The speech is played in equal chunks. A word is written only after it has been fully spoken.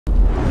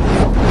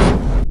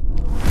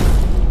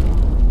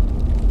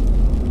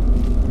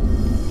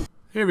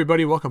Hey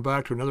everybody, welcome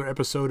back to another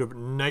episode of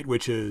Night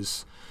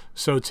Witches.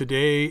 So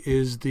today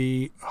is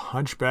the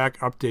Hunchback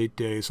update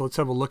day. So let's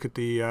have a look at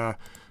the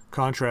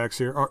contracts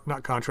here. Or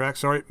not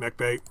contracts, sorry, mech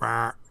bay.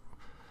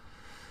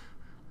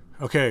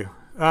 Okay,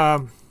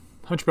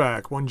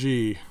 Hunchback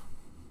 1G.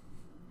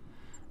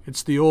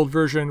 It's the old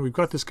version. We've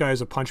got this guy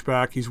as a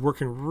punchback. He's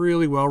working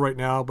really well right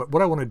now, but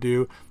what I want to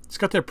do, it's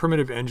got that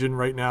primitive engine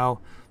right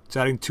now. It's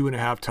adding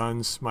 2.5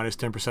 tons, minus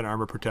 10%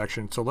 armor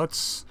protection. So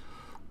let's...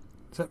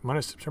 Is that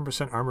minus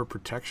 10% armor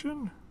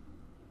protection?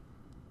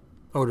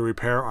 Oh, to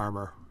repair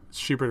armor. It's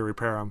cheaper to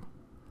repair them.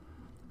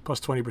 Plus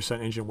 20%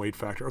 engine weight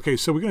factor. Okay,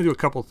 so we're going to do a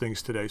couple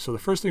things today. So the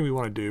first thing we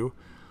want to do,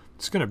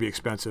 it's going to be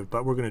expensive,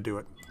 but we're going to do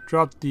it.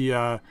 Drop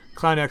the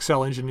Clan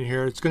XL engine in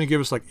here. It's going to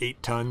give us like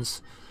 8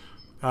 tons.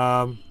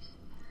 Going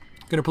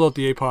to pull out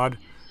the A-pod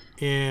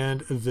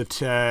and the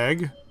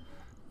tag.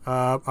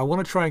 I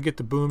want to try and get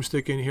the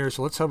boomstick in here.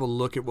 So let's have a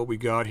look at what we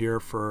got here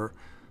for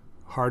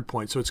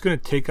hardpoint. So it's going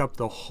to take up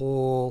the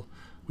whole...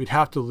 We'd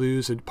have to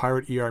lose a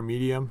Pirate ER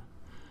medium.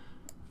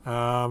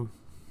 Is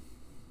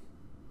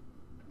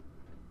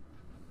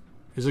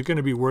it going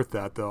to be worth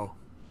that, though?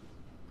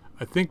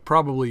 I think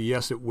probably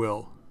yes, it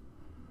will.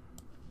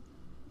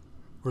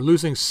 We're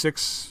losing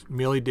 6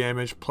 melee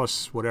damage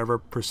plus whatever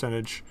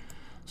percentage.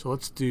 So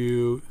let's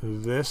do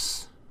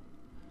this.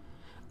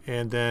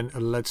 And then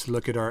let's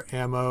look at our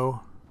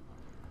ammo.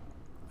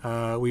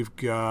 We've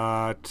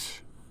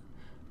got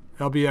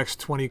LBX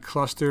 20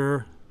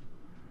 cluster.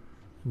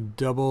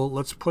 Double.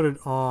 Let's put it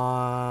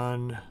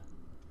on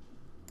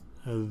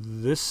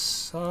this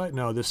side.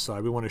 No, this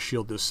side. We want to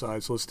shield this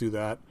side, so let's do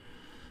that.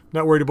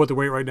 Not worried about the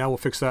weight right now. We'll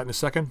fix that in a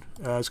second.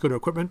 Let's go to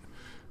equipment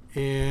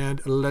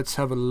and let's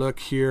have a look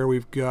here.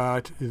 We've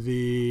got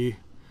the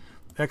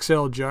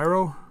XL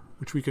gyro,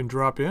 which we can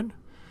drop in.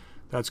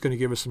 That's going to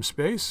give us some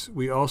space.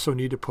 We also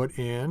need to put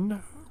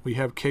in, we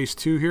have case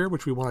 2 here,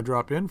 which we want to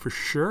drop in for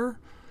sure.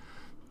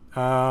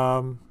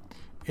 And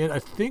I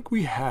think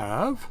we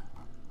have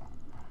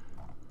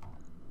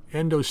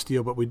endo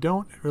steel, but we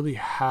don't really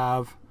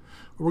have.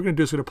 What we're going to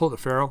do is we're going to pull out the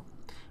ferro,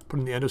 put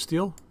in the endo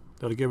steel.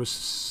 That'll give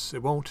us,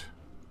 it won't.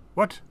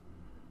 What?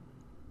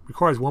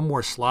 Requires one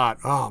more slot.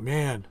 Oh,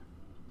 man.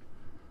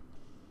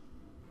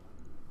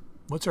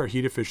 What's our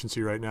heat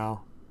efficiency right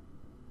now?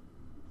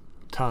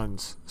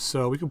 Tons.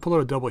 So we can pull out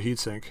a double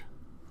heatsink.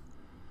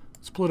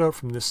 Let's pull it out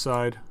from this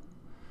side.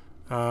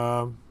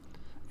 And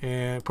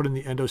put in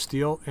the endo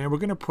steel. And we're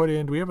going to put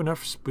in, do we have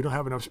enough? We don't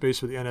have enough space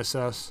for the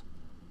NSS.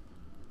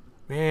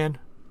 Man.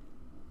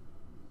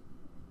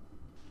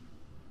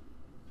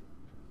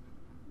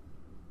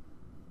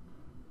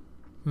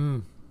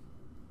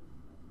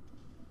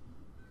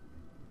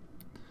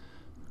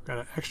 Got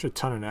an extra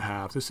 1.5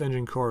 tons. This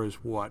engine core is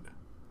what?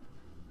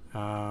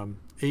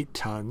 8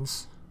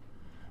 tons.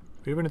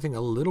 Do we have anything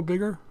a little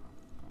bigger?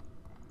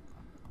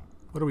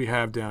 What do we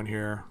have down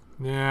here?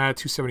 Nah,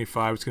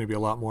 275. It's going to be a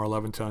lot more.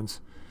 11 tons.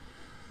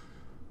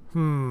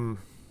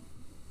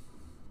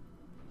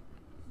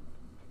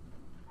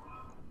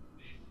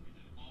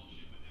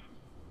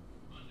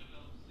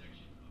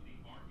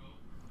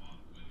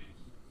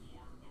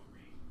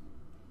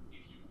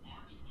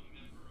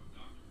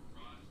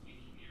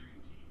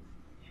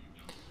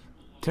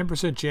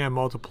 %% jam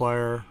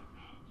multiplier.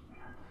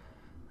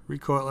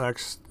 Recoil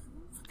X.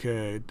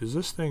 Okay, does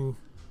this thing...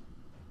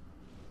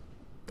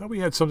 Thought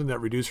we had something that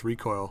reduced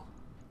recoil.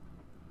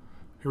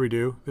 Here we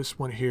do. This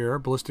one here,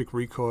 ballistic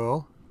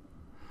recoil.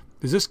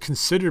 Is this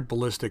considered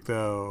ballistic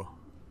though?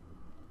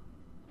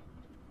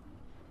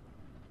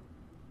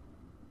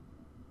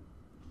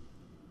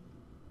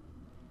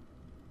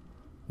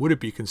 Would it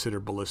be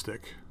considered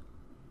ballistic?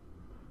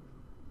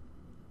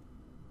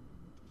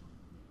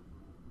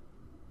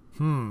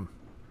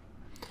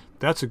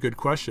 That's a good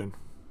question.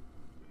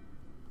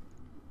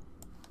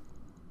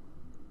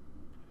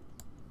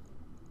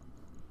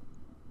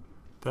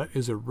 That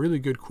is a really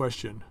good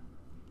question.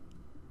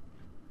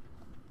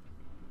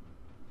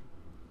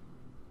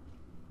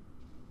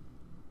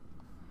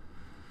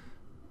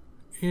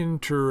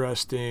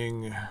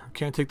 Interesting.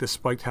 Can't take the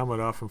spiked helmet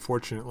off,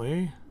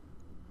 unfortunately.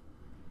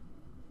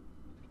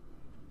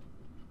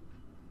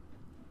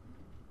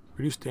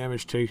 Reduce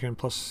damage taken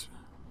plus...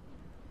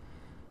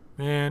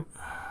 Man...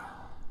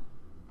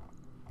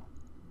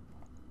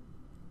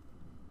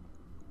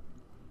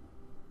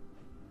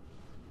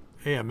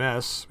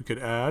 AMS we could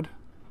add.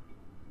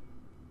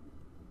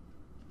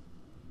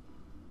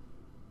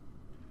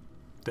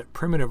 That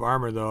primitive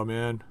armor though,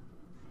 man.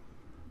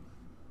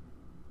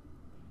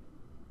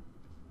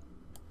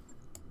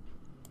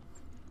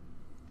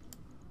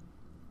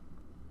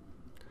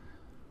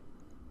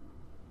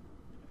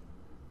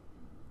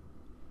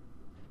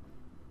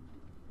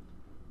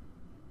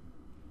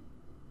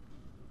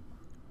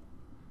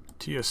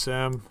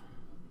 TSM.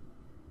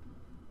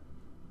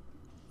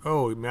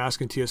 Oh,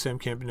 mask and TSM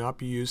can't not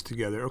be used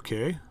together.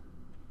 Okay.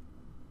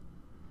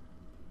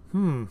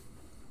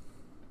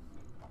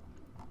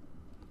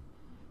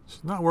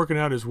 It's not working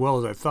out as well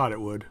as I thought it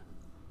would.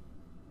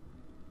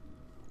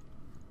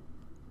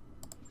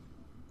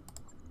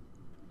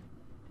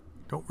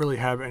 Don't really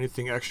have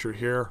anything extra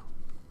here.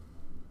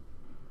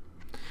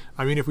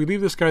 I mean, if we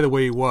leave this guy the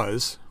way he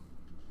was,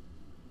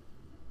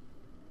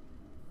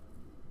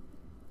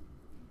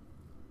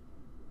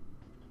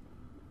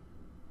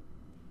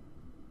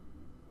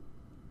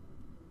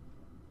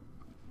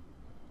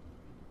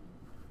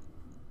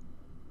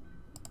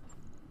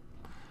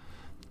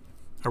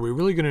 are we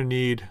really going to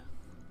need...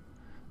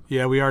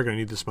 Yeah, we are going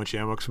to need this much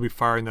ammo because we'll be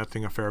firing that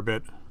thing a fair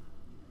bit.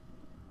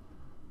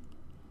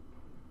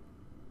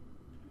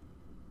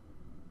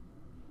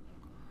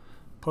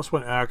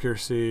 +1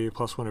 accuracy,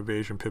 +1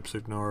 evasion, pips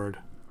ignored.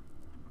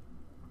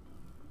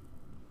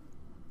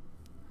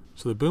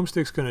 So the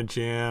boomstick's going to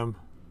jam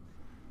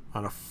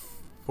on a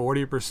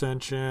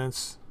 40%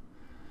 chance.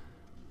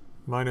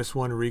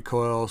 -1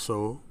 recoil,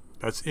 so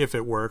that's if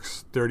it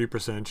works.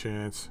 30%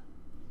 chance.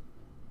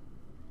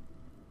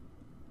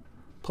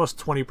 Plus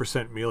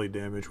 20% melee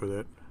damage with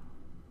it.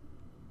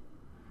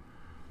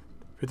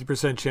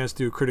 50% chance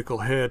to do a critical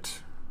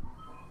hit.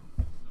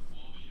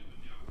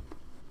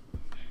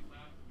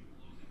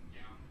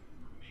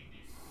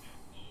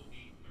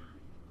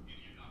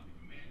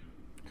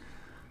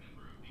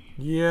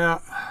 Yeah.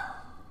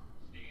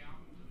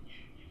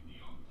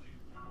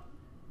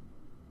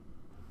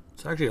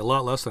 It's actually a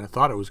lot less than I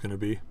thought it was going to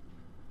be.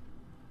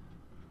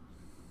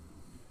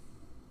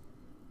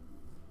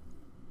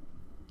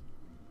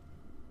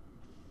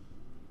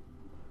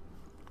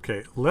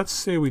 Okay, let's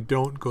say we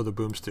don't go the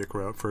boomstick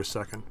route for a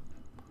second.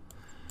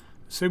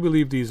 Say we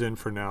leave these in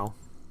for now.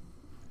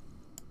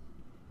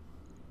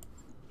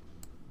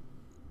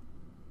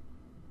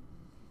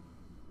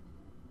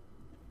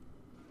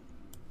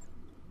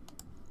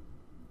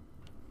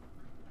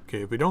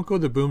 Okay, if we don't go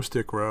the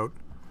boomstick route,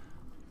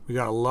 we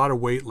got a lot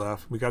of weight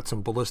left. We got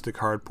some ballistic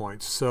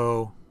hardpoints.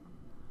 So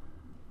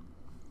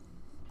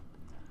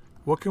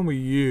what can we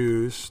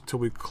use till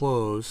we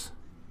close?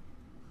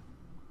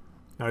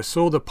 Now, I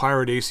sold the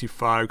Pirate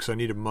AC5 because I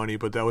needed money,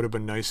 but that would have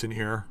been nice in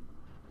here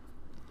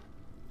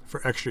for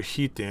extra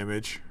heat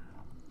damage.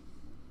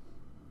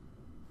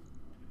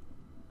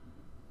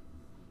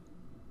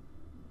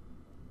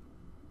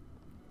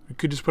 We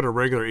could just put a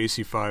regular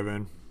AC5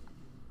 in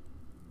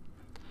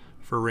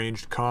for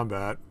ranged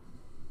combat.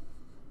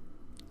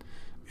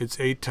 It's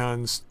 8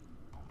 tons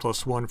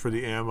plus 1 for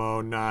the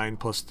ammo, 9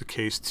 plus the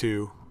case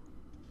 2,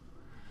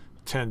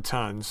 10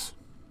 tons.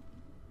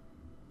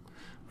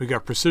 We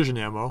got precision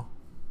ammo.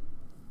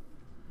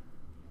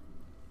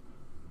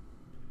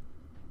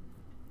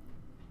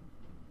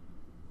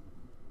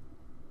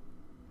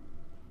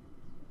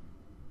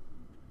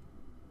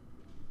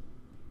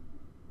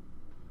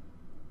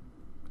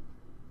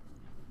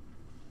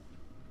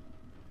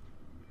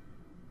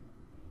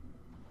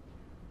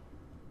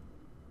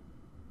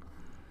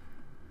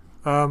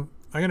 I'm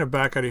going to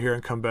back out of here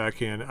and come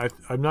back in.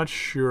 I'm not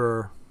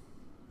sure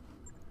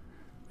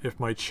if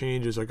my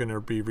changes are going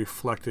to be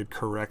reflected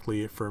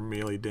correctly for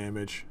melee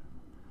damage.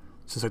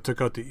 Since I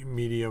took out the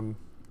medium,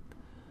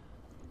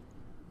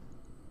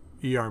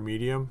 ER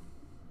medium,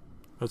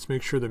 let's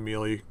make sure the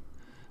melee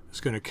is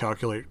going to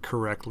calculate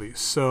correctly.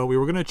 So we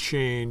were going to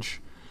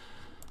change,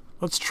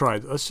 let's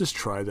just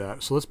try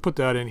that. So let's put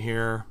that in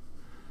here.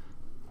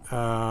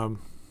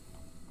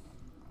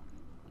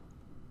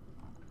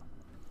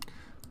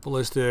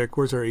 Ballistic,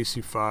 where's our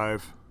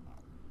AC5?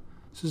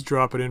 Let's just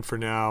drop it in for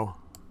now.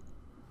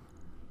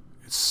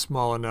 It's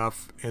small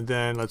enough. And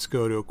then let's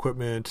go to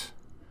equipment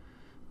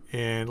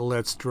and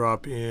let's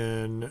drop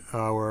in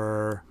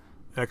our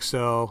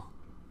XL.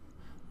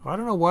 I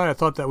don't know why I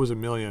thought that was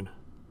 1,000,000.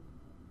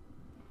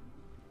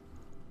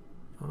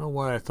 I don't know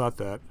why I thought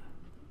that.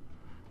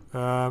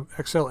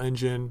 XL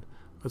engine,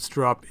 let's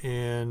drop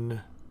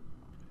in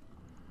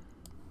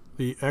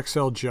the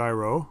XL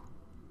gyro,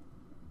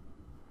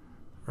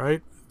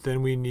 right?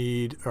 Then we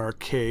need our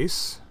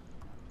case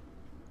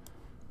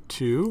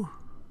 2,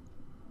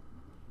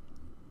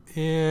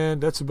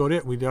 and that's about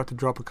it. We'd have to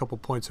drop a couple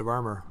points of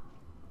armor.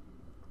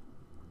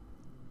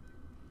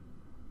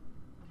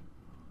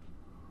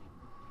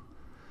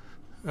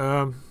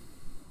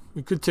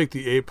 We could take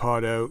the A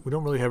pod out. We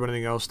don't really have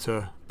anything else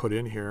to put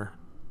in here.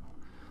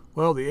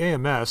 Well, the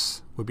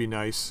AMS would be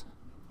nice.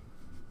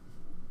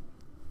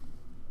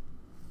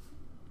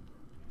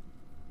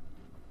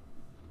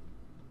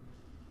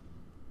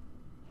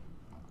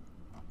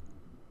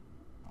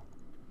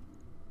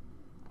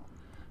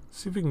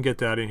 See if we can get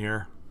that in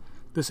here.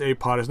 This A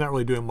pod is not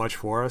really doing much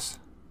for us.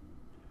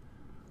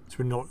 It's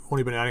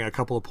only been adding a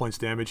couple of points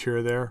damage here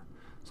or there.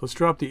 So let's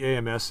drop the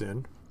AMS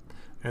in.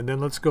 And then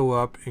let's go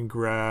up and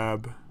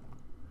grab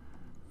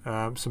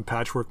some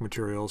patchwork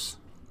materials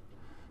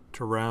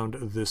to round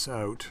this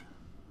out.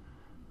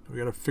 We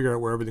got to figure out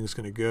where everything's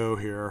going to go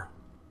here.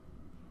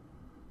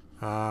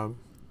 I'm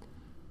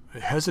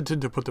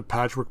hesitant to put the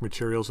patchwork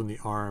materials in the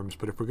arms,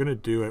 but if we're going to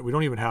do it, we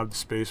don't even have the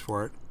space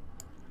for it.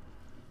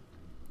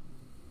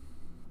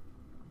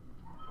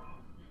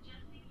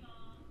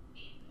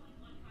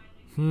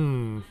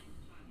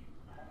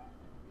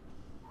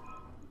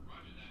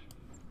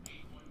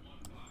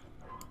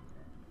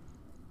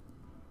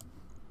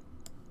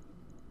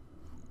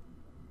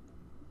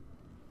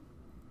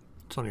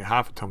 It's only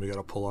half a ton we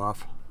gotta pull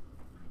off.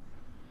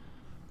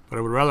 But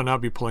I would rather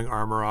not be pulling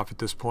armor off at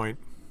this point.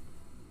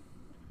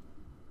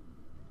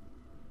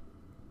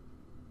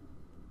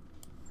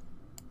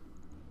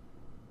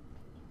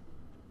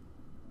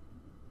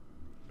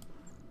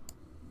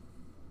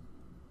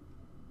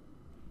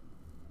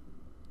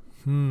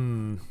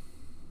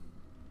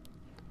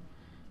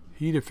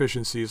 Heat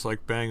efficiency is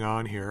like bang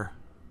on here.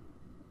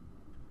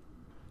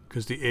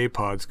 Because the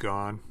A-pod's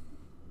gone.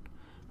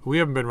 We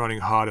haven't been running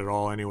hot at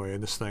all anyway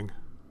in this thing.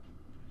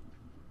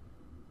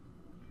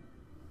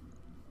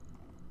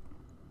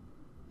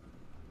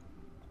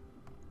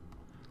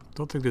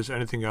 Don't think there's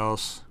anything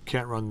else.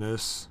 Can't run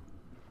this.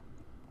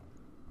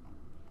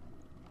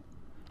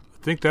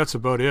 I think that's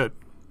about it.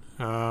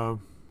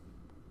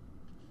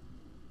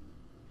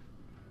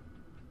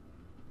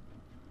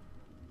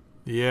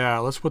 Yeah,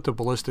 let's put the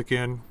ballistic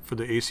in for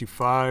the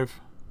AC5.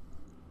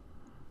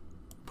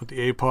 Put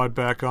the A-pod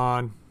back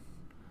on.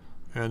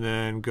 And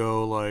then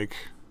go like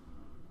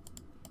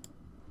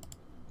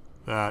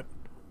that.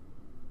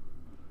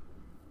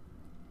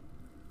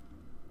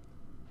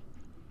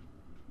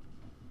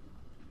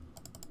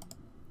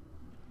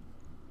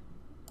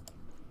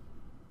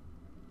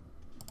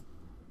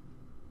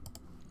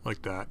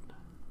 Like that.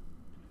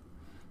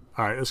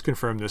 Alright, let's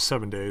confirm this.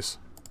 7 days.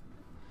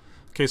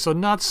 Okay, so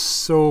not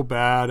so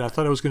bad. I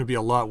thought it was going to be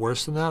a lot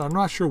worse than that. I'm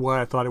not sure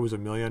why I thought it was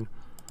 1 million.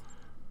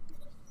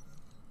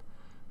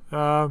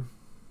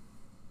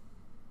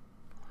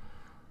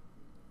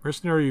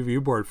 Mercenary Review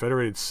Board,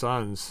 Federated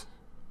Suns.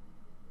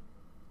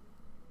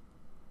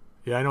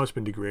 Yeah, I know it's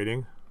been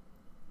degrading.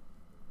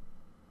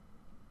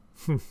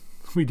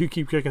 We do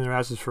keep kicking their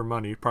asses for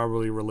money,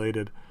 probably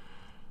related.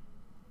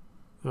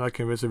 I'm not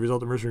convinced. The result,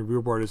 the Mercenary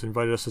Review Board has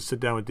invited us to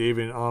sit down with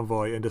David and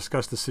Envoy and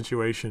discuss the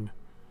situation.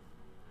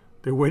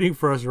 They're waiting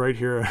for us right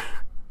here.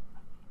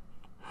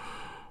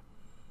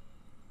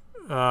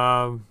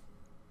 I'm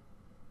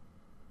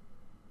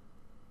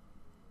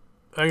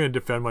going to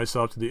defend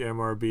myself to the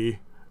MRB.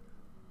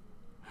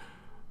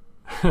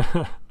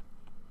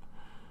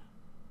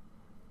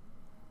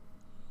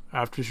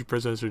 After she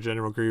presents her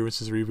general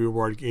grievances, the review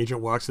board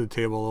agent walks to the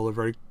table. Although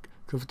very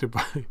conflicted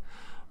by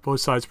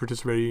both sides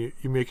participating,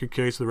 you make your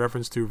case with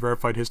reference to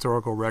verified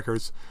historical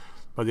records.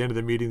 By the end of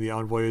the meeting, the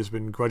envoy has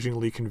been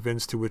grudgingly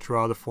convinced to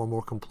withdraw the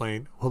formal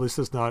complaint. Well, this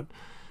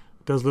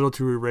does little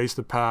to erase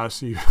the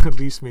past. You at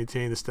least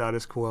maintain the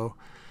status quo.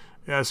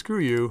 Yeah, screw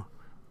you.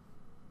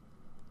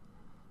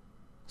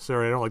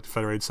 Sorry, I don't like the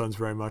Federated Suns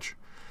very much.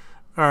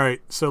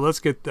 Alright, so let's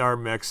get our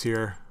mechs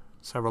here.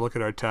 Let's have a look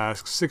at our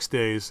tasks. 6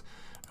 days,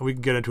 and we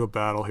can get into a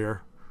battle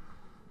here.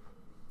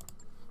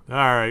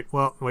 Alright,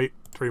 well, wait,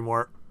 3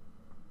 more.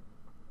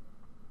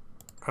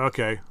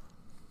 Okay.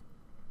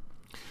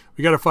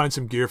 We gotta find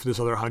some gear for this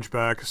other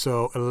hunchback,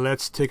 so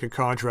let's take a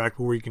contract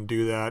where we can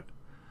do that.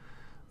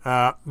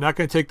 Not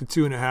gonna take the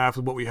 2.5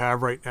 of what we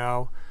have right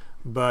now,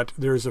 but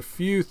there's a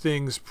few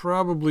things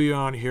probably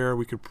on here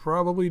we could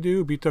probably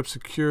do. Beefed up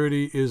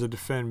security is a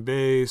defend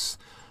base.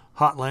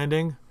 Hot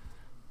landing.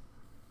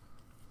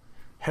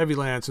 Heavy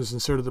lance is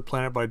inserted the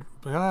planet by...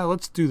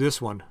 let's do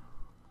this one.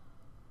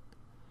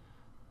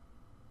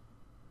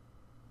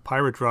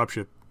 Pirate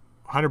dropship.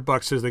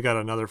 $100 says they got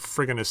another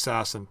friggin'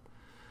 assassin.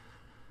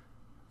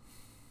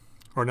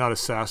 Or not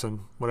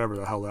assassin, whatever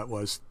the hell that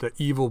was. The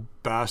evil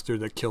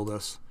bastard that killed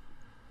us.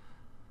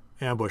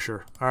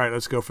 Ambusher. Alright,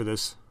 let's go for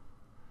this.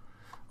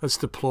 Let's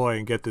deploy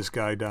and get this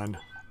guy done.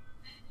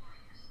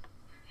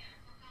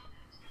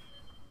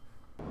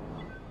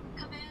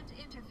 Command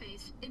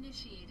interface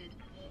initiated.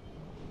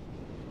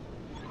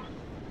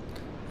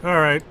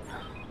 Alright.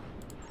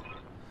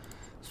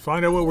 Let's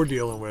find out what we're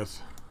dealing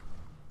with.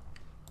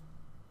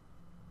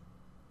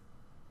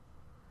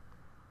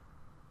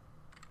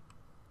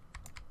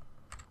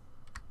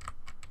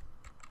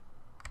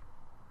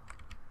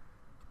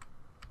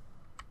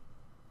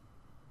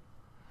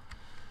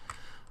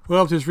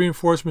 Well, if there's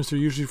reinforcements, they're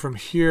usually from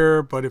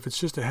here, but if it's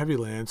just a heavy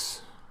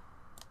lance...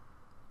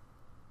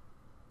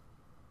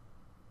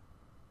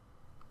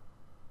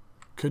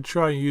 Could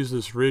try and use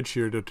this ridge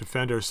here to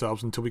defend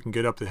ourselves until we can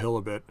get up the hill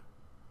a bit.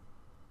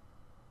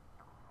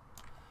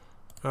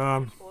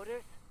 What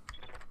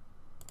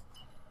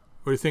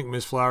do you think,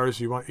 Miss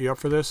Flowers? You up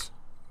for this?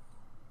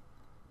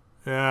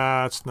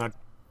 Yeah, let's not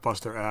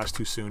bust our ass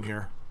too soon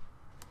here.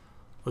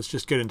 Let's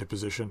just get into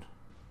position.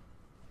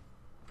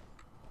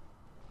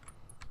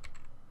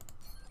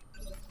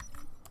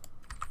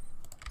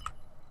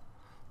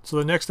 So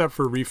the next step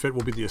for refit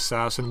will be the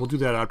assassin. We'll do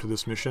that after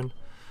this mission.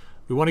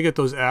 We want to get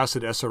those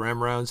acid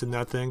SRM rounds in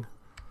that thing.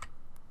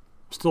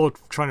 I'm still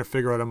trying to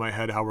figure out in my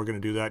head how we're going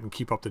to do that and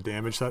keep up the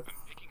damage that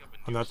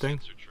on that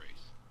thing.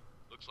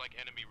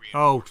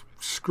 Oh,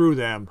 screw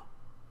them.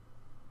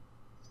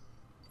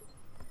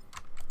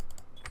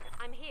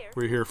 I'm here.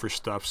 We're here for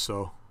stuff,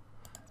 so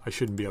I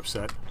shouldn't be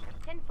upset.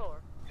 10-4.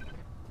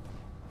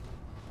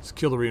 Let's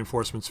kill the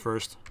reinforcements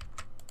first.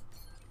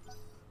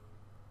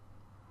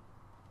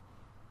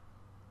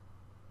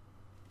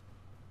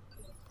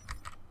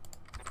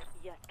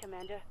 Yes,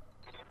 Commander.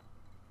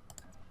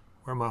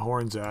 Where are my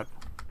horns at?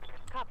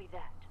 Copy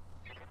that.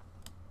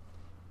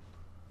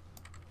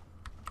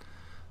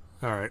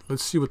 Alright,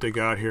 let's see what they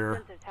got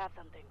here. Sensors have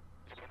something.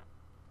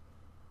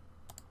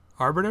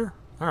 Arbiter?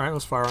 Alright,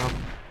 let's fire on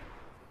him.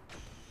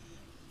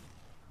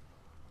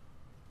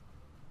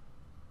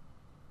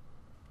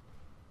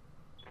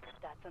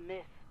 That's a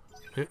miss.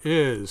 It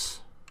is.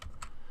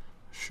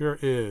 Sure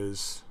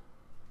is.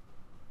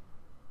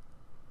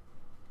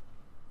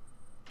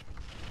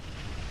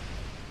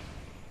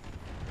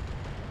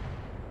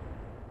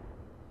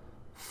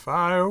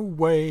 Fire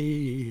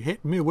away.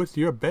 Hit me with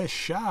your best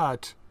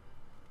shot.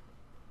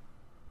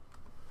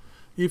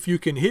 If you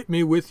can hit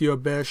me with your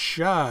best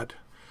shot.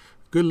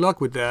 Good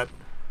luck with that.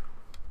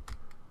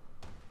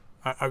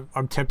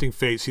 I'm tempting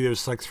fate. See,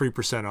 there's like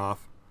 3%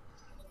 off.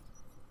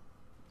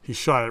 He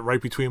shot it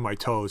right between my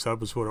toes. That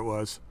was what it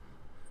was.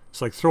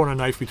 It's like throwing a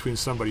knife between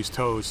somebody's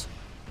toes.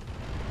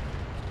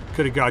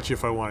 Could have got you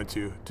if I wanted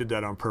to. Did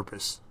that on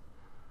purpose.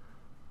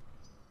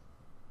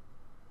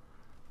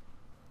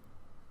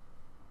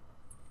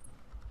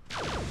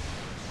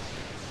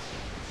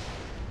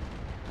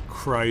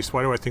 Christ,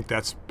 why do I think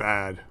that's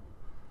bad?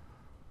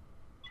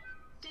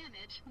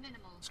 Damage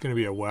minimal. It's going to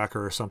be a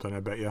whacker or something, I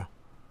bet you.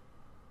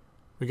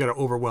 We got to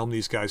overwhelm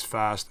these guys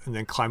fast and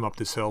then climb up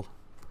this hill.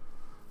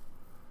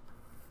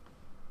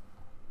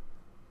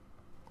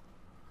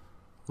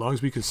 As long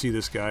as we can see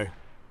this guy.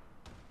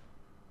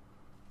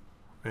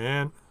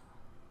 Man.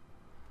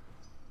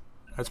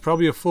 That's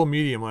probably a full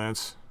medium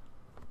lance.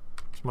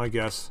 That's my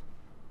guess.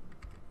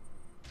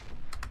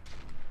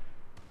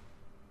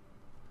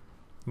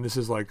 And this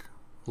is like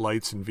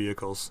lights and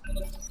vehicles.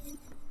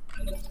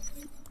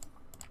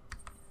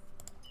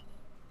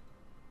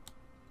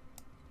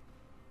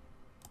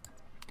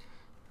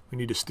 We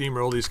need to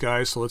steamroll these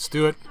guys, so let's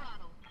do it.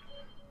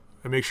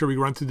 And make sure we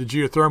run through the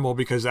geothermal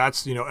because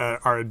that's, you know,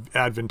 are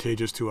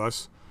advantageous to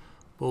us.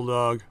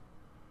 Bulldog.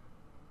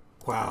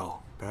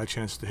 Wow, bad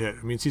chance to hit.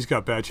 It means he's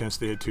got bad chance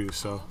to hit too,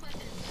 so.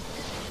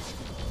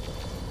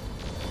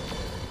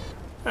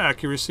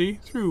 Accuracy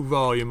through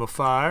volume of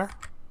fire.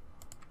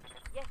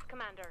 Yes,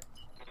 Commander.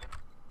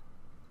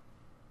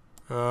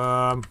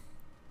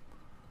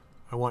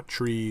 I want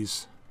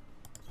trees.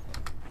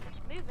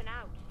 Moving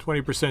out.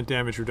 20%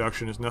 damage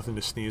reduction is nothing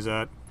to sneeze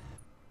at.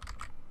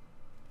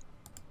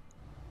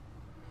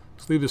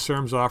 Let's leave the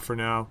SERMs off for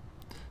now.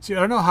 See, I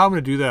don't know how I'm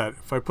going to do that.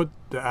 If I put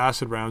the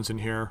acid rounds in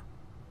here.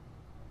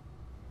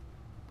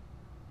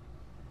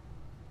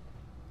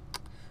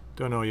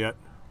 Don't know yet.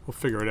 We'll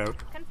figure it out.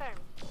 Confirmed.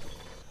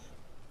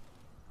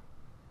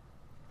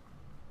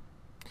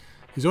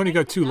 He's only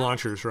got 2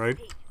 launchers, right?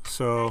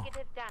 So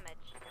Negative damage.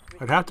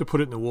 I'd have to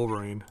put it in the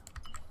Wolverine.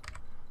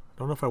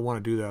 Don't know if I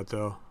want to do that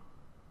though.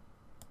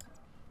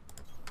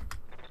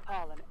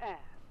 All an ass.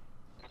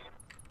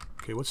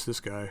 Okay, what's this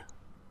guy?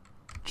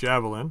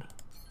 Javelin.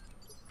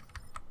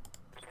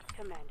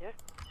 Commander.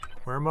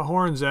 Where are my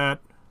horns at?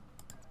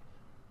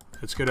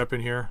 Let's get up in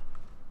here.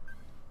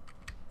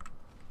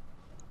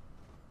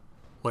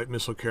 Light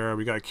missile carrier.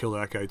 We gotta kill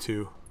that guy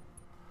too.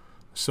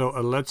 So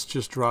let's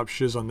just drop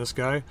shiz on this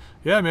guy.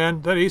 Yeah,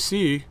 man, that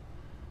AC.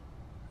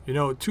 You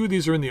know, 2 of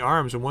these are in the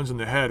arms and 1's in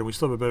the head, and we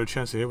still have a better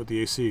chance to hit with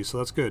the AC, so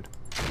that's good.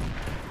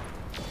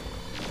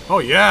 Oh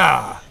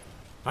yeah!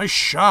 Nice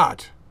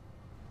shot!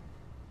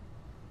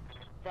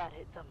 That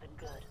hit something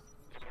good.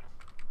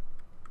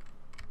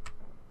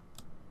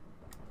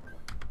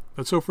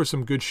 Let's hope for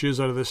some good shiz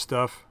out of this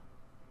stuff.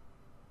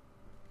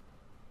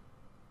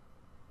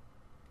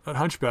 That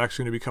hunchback's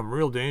going to become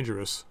real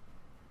dangerous.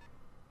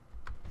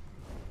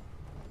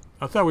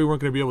 I thought we weren't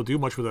going to be able to do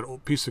much with that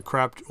old piece of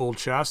crap old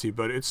chassis,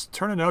 but it's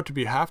turning out to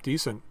be half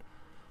decent.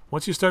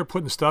 Once you start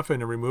putting stuff in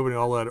and removing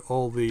all the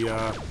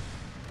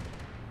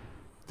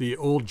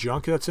old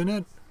junk that's in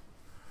it,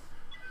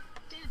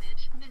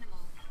 Damage minimal.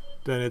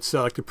 then it's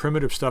like the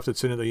primitive stuff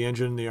that's in it, the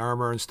engine, the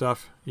armor and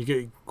stuff.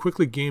 You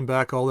quickly gain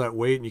back all that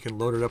weight and you can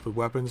load it up with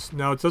weapons.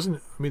 Now it doesn't,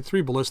 I mean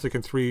 3 ballistic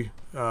and 3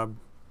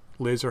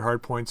 laser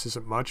hard points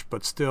isn't much,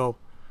 but still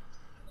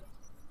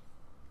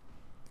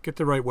get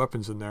the right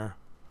weapons in there.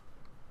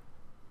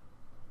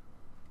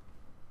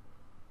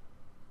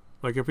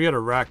 Like if we had a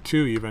rack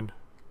 2 even,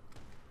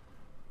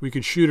 we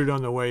could shoot it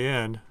on the way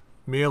in,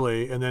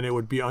 melee, and then it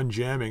would be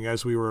unjamming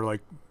as we were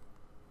like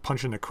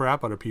punching the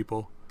crap out of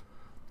people.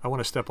 I want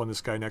to step on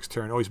this guy next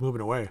turn. Oh, he's moving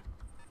away.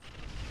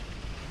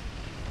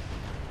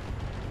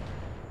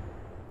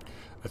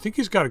 I think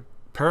he's got a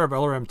pair of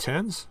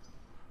LRM-10s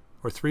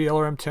or 3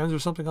 LRM-10s or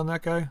something on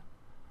that guy.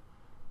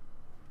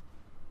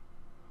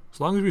 As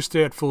long as we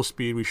stay at full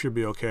speed, we should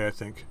be okay, I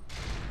think.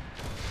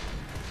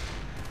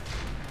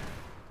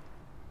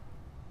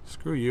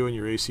 Screw you and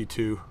your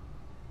AC-2.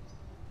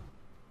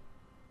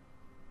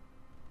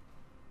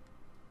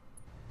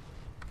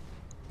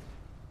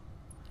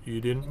 You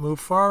didn't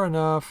move far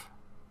enough.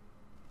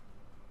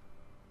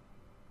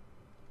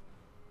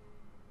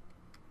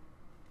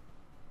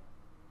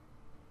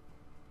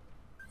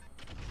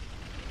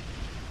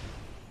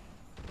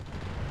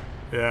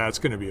 Yeah, it's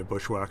going to be a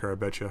bushwhacker, I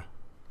betcha.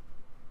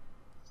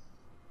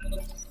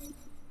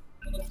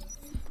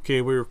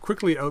 Okay, we were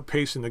quickly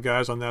outpacing the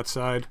guys on that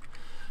side.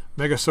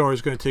 Megasaur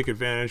is going to take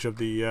advantage of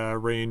the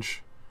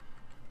range.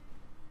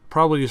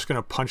 Probably just going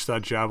to punch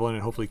that javelin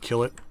and hopefully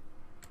kill it.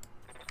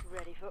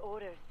 Ready for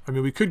orders. I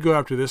mean, we could go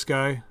after this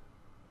guy.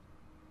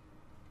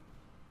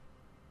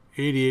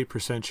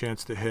 88%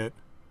 chance to hit.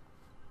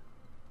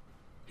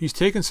 He's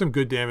taken some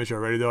good damage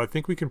already, though. I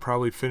think we can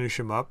probably finish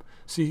him up.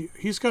 See,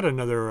 he's got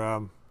another...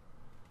 I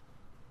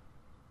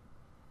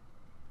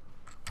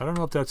don't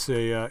know if that's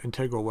a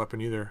integral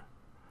weapon either.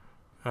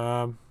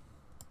 Let's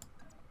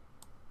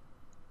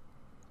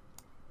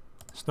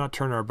not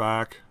turn our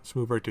back. Let's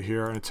move right to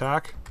here and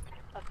attack.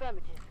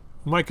 Affirmative.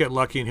 We might get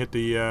lucky and hit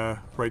the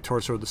right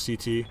torso with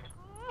the CT.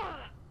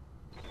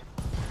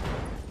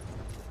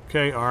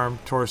 Okay, arm,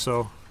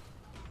 torso.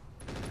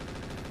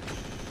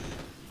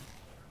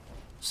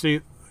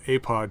 See,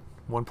 APOD,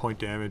 1 point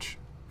damage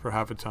for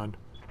half a ton.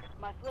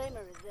 My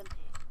flamer is empty.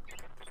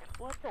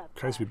 What's up?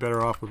 Guys, be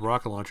better off with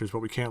rocket launchers, but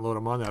we can't load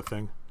them on that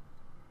thing.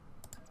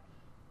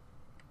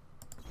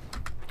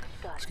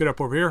 Let's get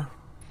up over here.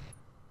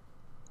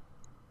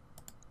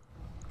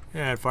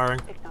 And firing.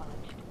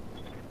 Acknowledged.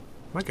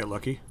 Might get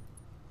lucky.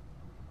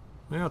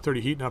 Yeah,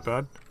 30 heat, not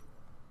bad.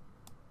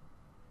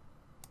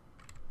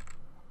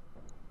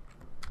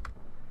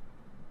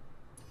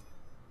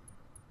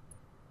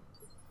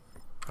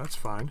 That's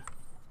fine.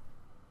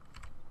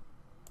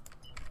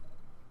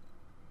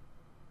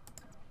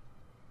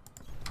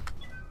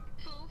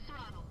 Full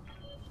throttle.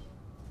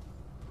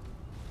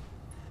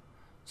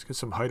 Let's get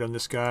some height on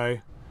this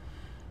guy.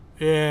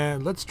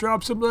 And let's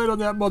drop some lead on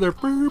that mother.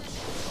 Boop.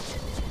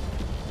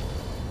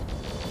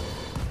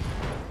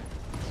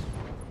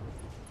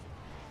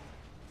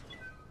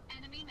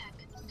 Enemy mech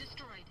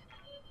destroyed.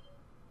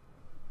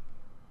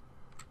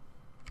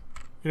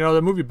 You know,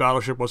 the movie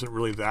Battleship wasn't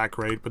really that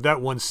great, but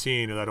that one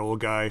scene of that old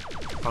guy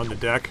on the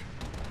deck.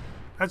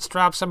 Let's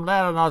drop some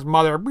lead on his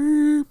mother.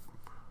 Boop.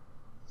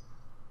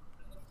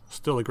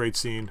 Still a great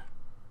scene.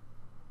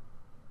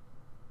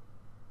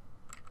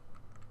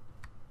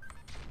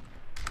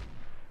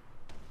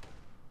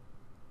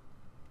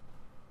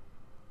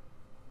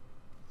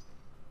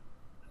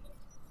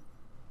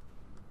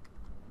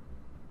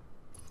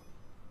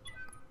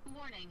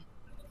 Warning.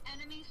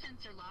 Enemy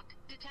sensor lock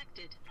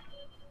detected.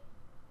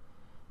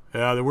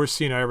 Yeah, the worst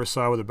scene I ever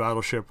saw with a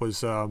battleship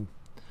was, I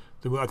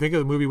think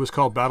the movie was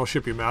called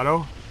Battleship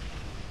Yamato.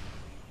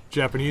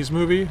 Japanese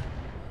movie.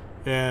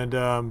 And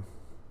I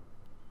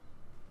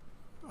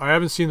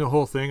haven't seen the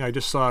whole thing. I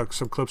just saw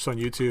some clips on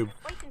YouTube.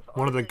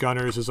 One of the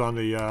gunners is on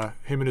the,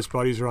 him and his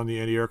buddies are on the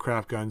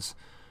anti-aircraft guns.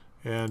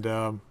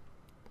 And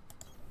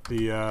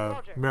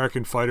the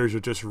American fighters are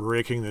just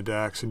raking the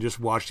decks, and just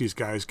watch these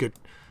guys get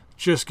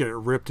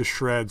ripped to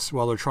shreds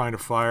while they're trying to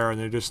fire, and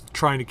they're just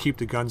trying to keep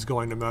the guns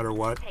going no matter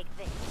what.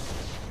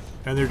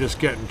 And they're just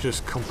getting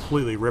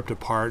completely ripped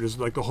apart. It's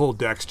like the whole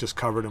deck's just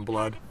covered in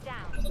blood.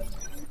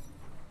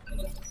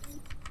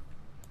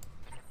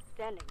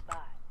 Standing by.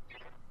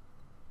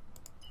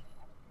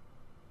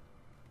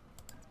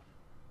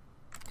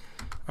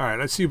 Alright,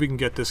 let's see if we can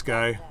get this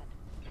guy.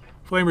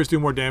 Flamers do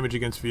more damage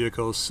against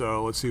vehicles,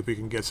 so let's see if we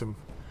can get some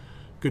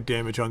good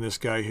damage on this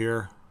guy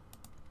here.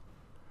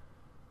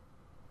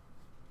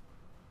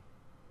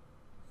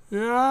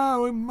 Yeah,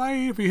 we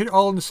might if we hit it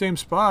all in the same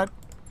spot.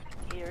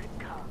 Here it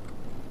comes.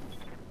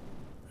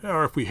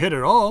 Or if we hit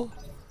it all.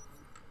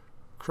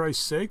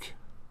 Christ's sake.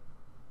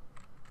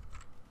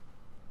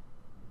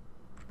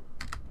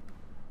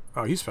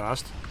 Oh, he's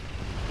fast.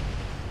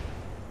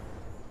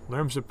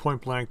 Alarms at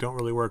point blank don't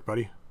really work,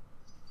 buddy.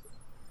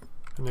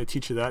 And they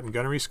teach you that in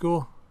gunnery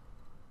school?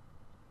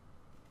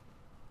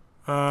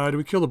 Did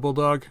we kill the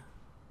bulldog?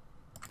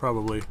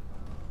 Probably.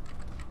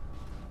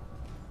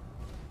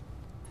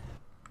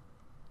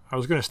 I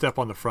was going to step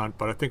on the front,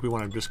 but I think we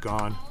want him just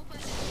gone.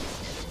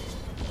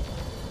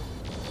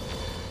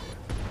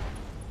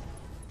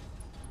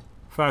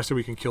 Faster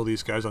we can kill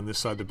these guys on this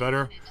side, the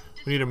better.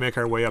 We need to make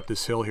our way up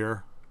this hill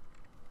here.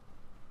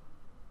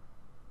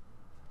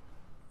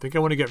 Think I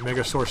want to get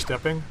Megasaur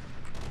stepping.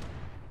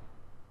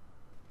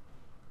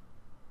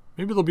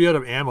 Maybe they'll be out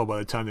of ammo by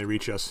the time they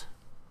reach us.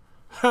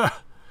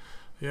 Ha!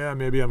 Yeah,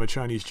 maybe I'm a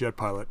Chinese jet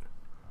pilot.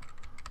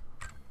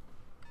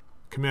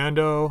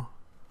 Commando.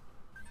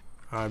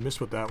 I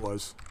missed what that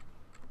was.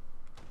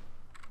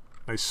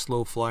 Nice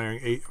slow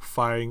flying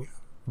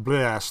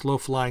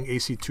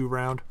AC-2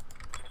 round.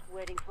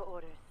 Waiting for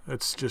orders.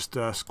 Let's just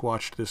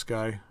squash this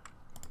guy.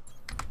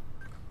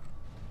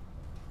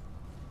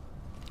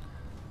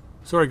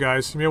 Sorry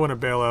guys, you may want to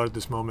bail out at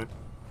this moment.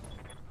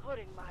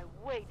 Putting my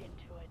weight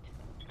into it.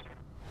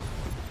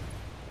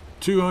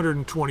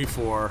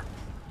 224.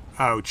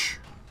 Ouch.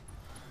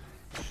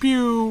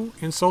 Pew!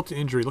 Insult to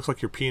injury. Looks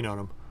like you're peeing on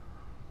him.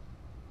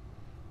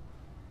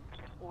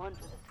 One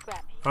for the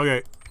scrappy.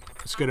 Okay,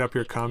 let's get up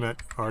here, comment,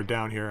 or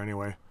down here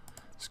anyway.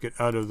 Let's get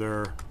out of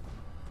their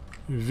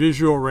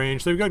visual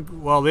range. They've got,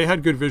 well, they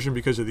had good vision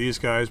because of these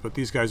guys, but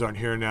these guys aren't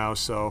here now,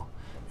 so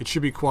it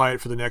should be quiet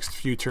for the next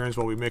few turns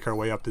while we make our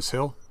way up this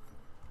hill.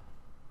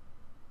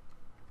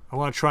 I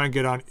want to try and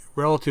get on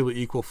relatively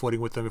equal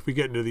footing with them. If we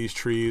get into these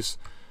trees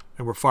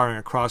and we're firing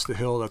across the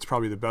hill, that's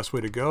probably the best way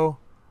to go.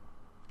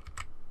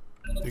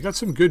 They got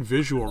some good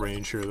visual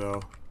range here,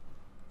 though.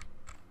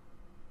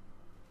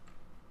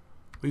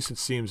 At least it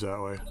seems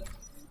that way.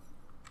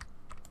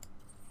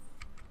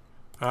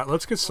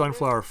 Let's get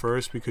Sunflower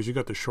first, because you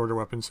got the shorter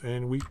weapons,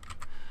 and we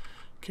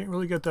can't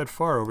really get that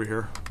far over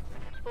here.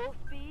 Full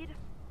speed,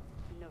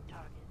 no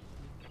target.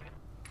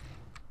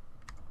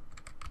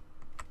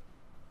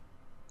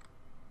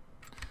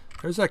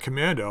 There's that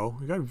commando.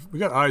 We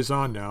got eyes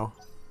on now.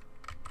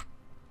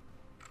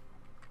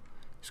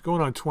 He's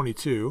going on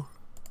 22.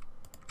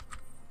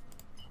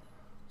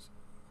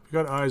 We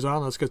got eyes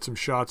on. Let's get some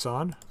shots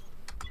on.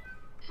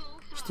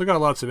 Still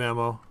got lots of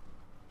ammo.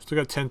 Still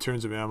got 10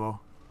 turns of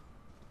ammo.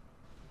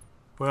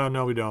 Well,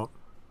 no, we don't.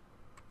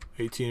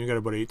 18. We got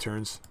about 8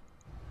 turns.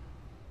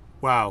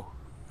 Wow.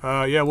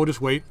 Yeah, we'll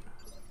just wait.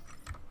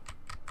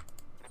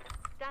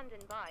 Standing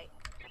by.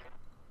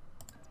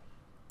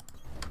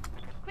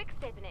 Quick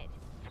stepping it.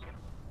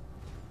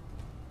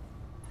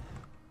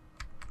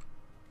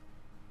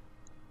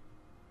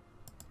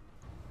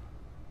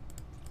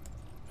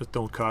 That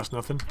don't cost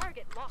nothing.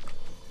 Target locked.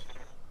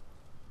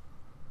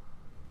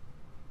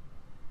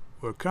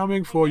 We're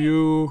coming for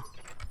you.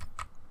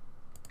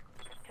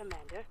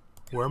 Commander.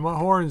 Where my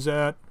horns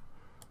at?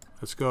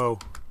 Let's go.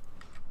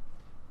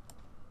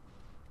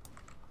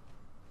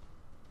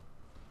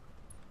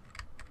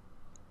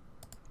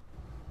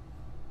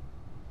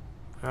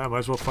 Might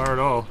as well fire it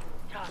all.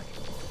 Target.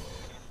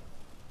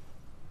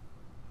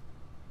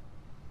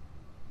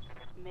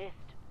 Missed.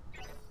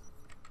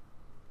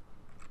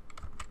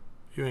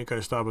 You ain't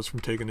gonna stop us from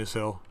taking this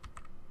hill.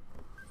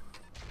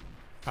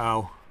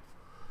 Ow.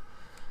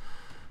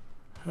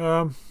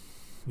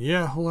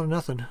 Yeah, a whole lot of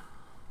nothing.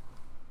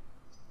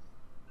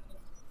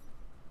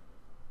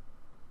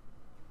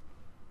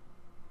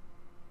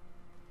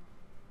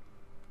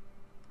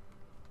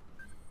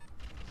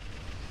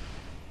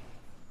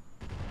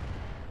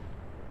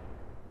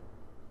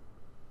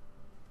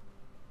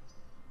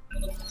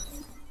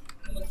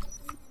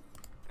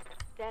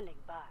 Standing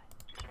by.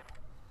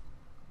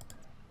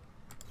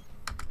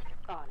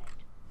 On it.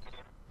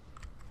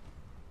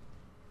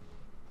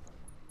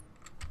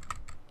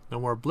 No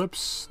more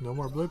blips. No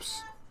more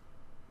blips.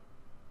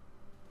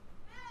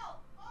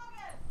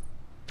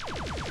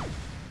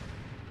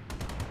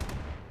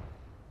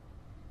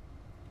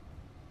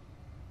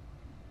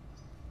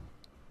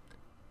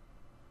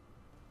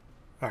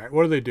 Alright,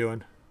 what are they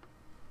doing?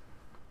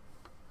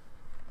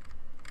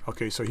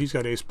 Okay, so he's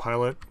got ace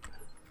pilot.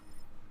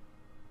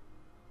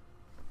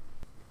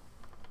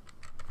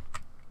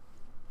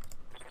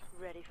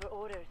 Ready for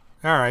orders.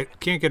 Alright,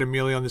 can't get a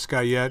melee on this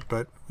guy yet,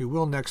 but we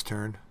will next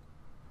turn.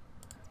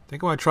 I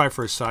think I want to try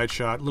for a side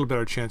shot. A little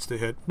better chance to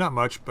hit. Not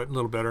much, but a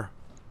little better.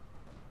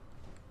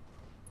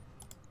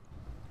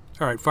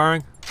 Alright,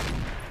 firing.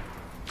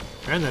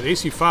 And that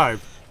AC-5.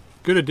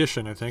 Good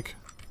addition, I think.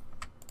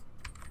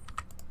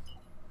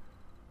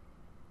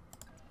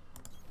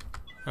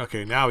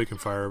 Okay, now we can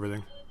fire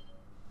everything.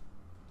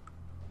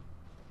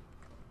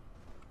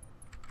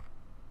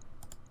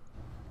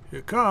 Here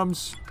it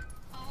comes.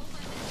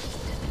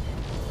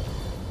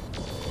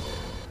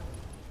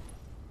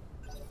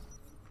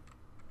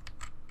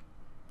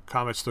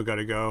 Comet's still got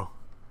to go.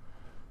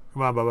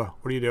 Come on, Bubba.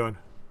 What are you doing?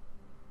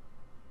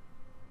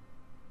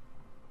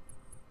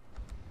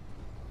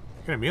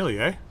 Gonna melee,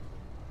 eh?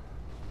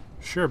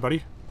 Sure,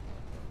 buddy.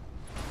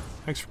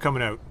 Thanks for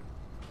coming out.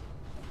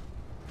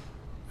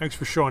 Thanks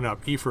for showing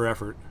up. E for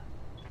effort.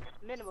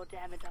 Minimal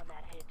damage on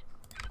that hit.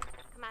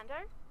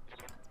 Commander?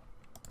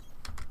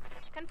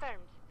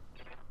 Confirmed.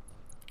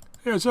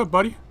 Hey, what's up,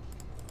 buddy?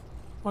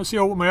 Want to see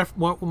what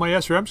my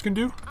SRMs can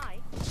do? Aye.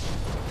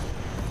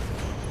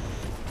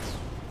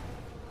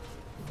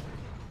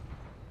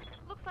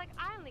 Looks like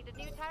I'll need a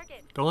new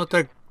target.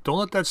 Don't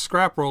let that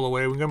scrap roll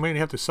away. We're gonna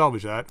have to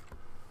salvage that.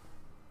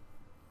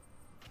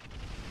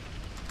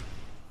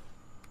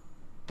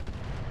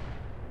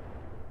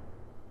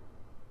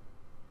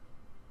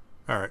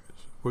 All right,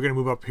 we're gonna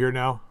move up here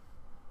now.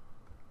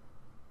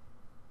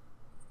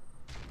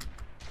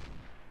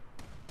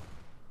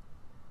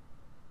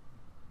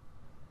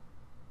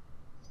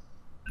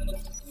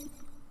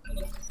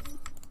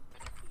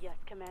 Yes,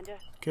 Commander.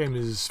 Okay,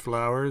 Mrs.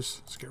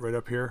 Flowers. Let's get right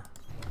up here.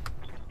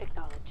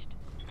 Acknowledged.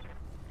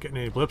 Getting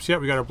any blips yet?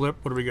 We got a blip.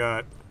 What do we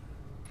got?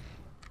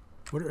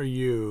 What are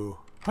you?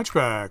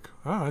 Hunchback.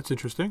 Oh, that's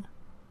interesting.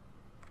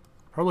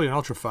 Probably an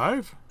Ultra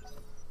 5?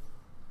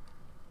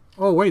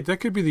 Oh, wait, that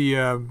could be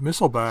the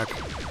missile back.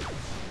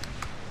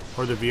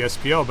 Or the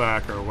VSPL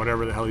back, or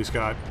whatever the hell he's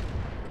got.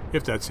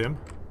 If that's him.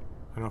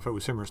 I don't know if it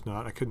was him or it's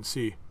not. I couldn't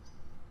see.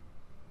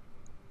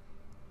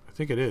 I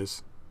think it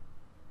is.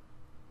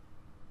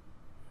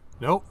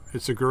 Nope,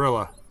 it's a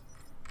gorilla.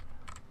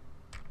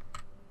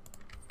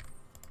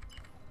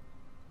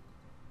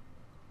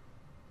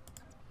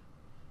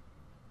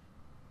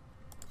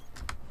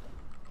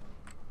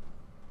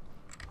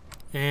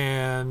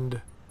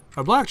 And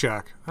a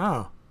blackjack.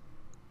 Oh.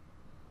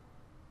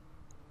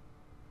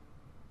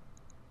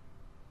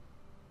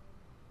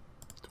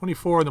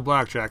 $24 in the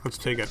blackjack. Let's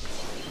take it.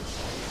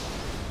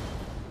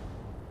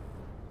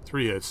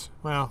 3 hits.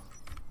 Well,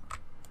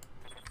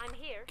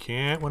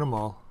 Can't win them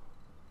all.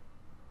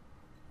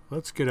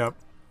 Let's get up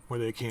where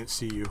they can't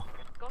see you.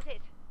 Got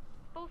it.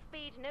 Full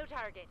speed, no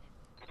target.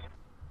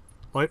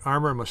 Light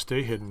armor must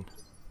stay hidden.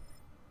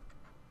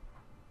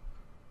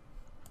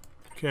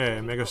 Okay,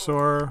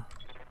 Megasaur.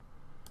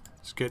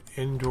 Let's get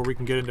into where we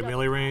can get into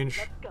melee range.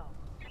 Let's go.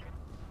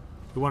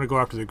 We want to go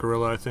after the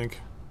gorilla, I think.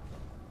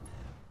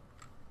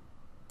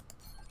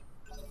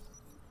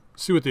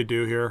 See what they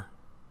do here.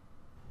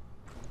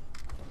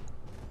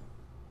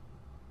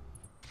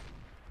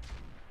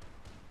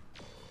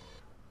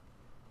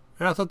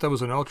 Yeah, I thought that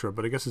was an Ultra,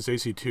 but I guess it's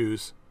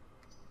AC2s.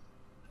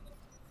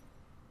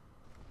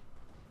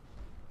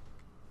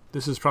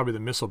 This is probably the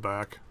missile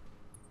back.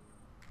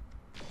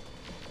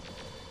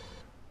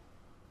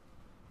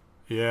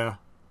 Yeah.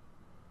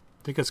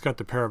 I think it's got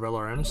the pair of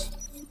LRMs.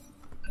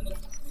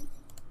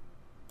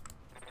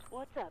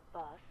 What's up,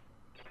 boss?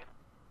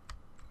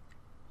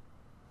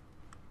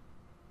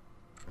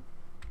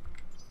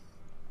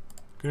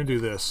 Gonna do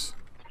this.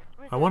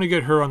 I want to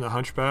get her on the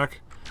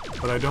hunchback,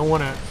 but I don't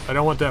want to. I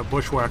don't want that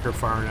bushwhacker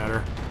firing at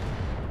her,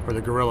 or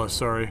the gorilla.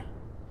 Sorry,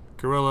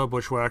 gorilla,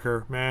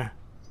 bushwhacker. Meh.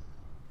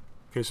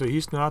 Okay, so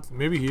he's not.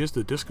 Maybe he is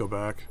the disco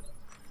back.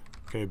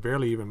 Okay,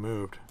 barely even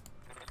moved.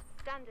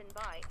 Standing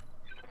by.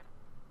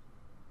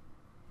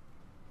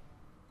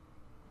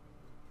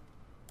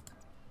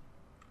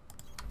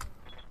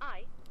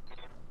 Aye.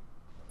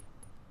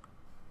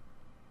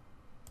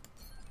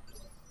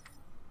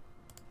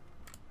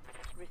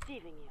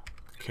 Receiving you.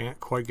 Can't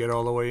quite get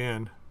all the way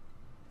in,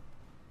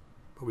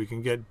 but we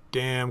can get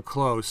damn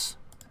close.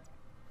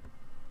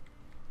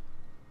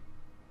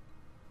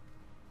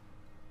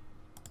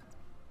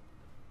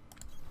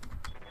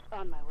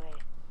 On my way.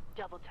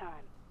 Double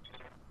time.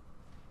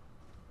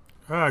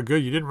 Ah,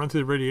 good. You didn't run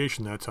through the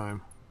radiation that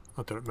time.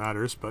 Not that it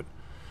matters, but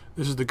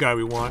this is the guy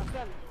we want.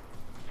 Affirmative.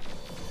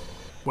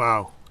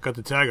 Wow, got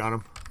the tag on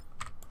him.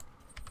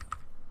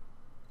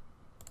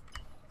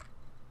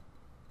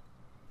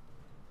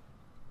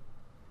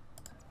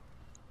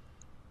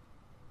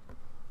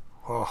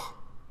 Oh.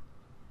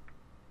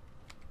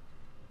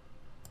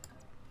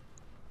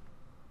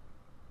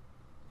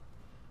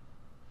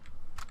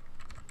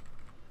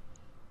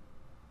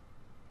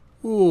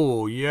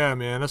 Ooh, yeah,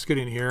 man. Let's get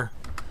in here.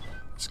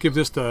 Let's give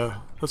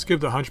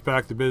the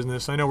hunchback the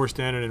business. I know we're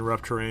standing in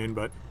rough terrain,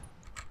 but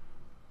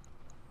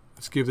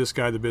let's give this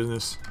guy the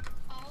business.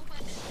 All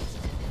weapons.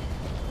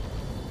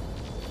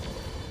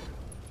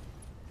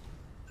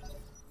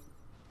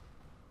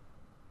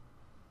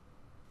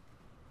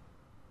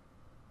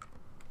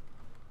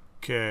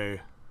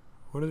 Okay.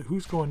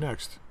 Who's going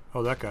next?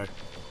 Oh, that guy.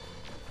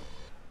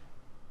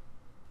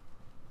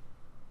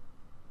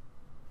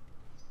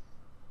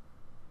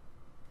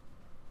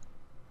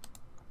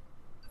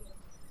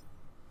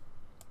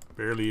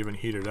 Barely even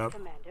heated up.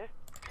 Commander.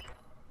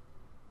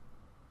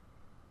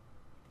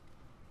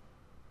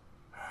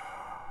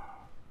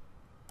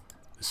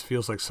 This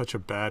feels like such a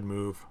bad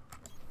move.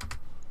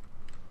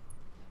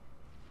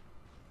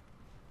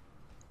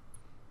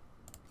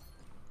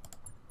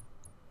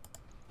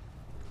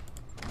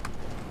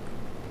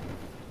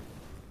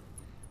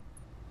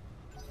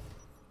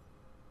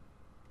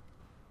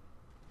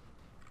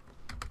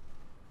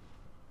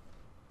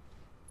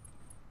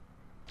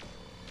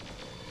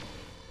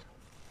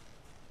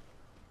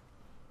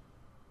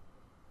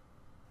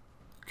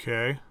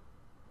 Okay.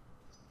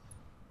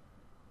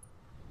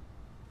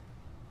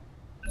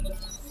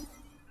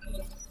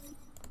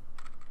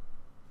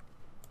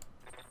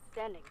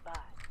 Standing by.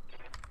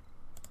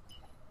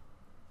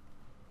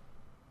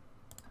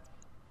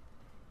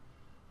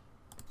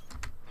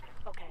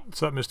 Okay.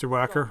 What's up, Mr.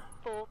 Whacker?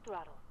 Full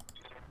throttle.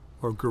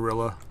 Or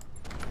Gorilla?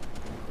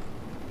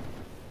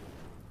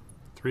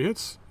 3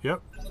 hits?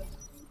 Yep.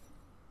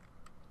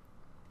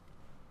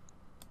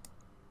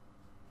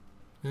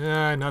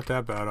 Yeah, not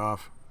that bad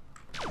off.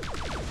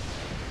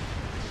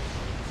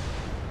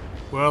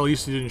 Well, at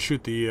least he didn't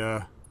shoot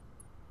the,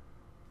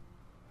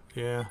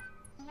 yeah.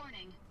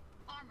 Warning.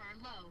 Armor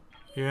low.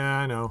 Yeah,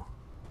 I know.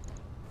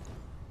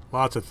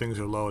 Lots of things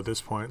are low at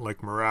this point,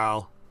 like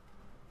morale.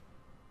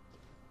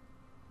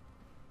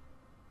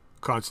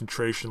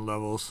 Concentration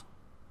levels.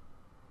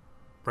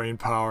 Brain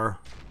power.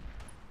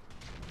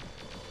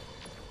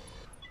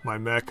 My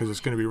mech, because it's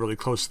going to be really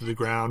close to the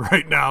ground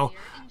right now.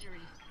 Severe injury.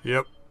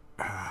 Yep.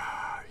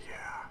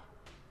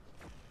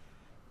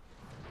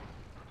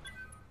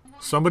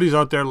 Somebody's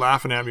out there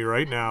laughing at me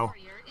right now.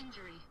 Warrior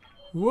injury.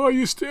 Why are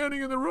you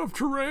standing in the rough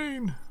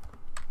terrain?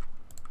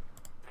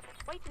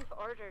 Waiting for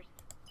orders.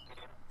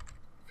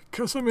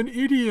 Because I'm an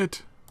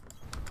idiot.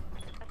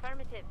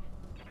 Affirmative.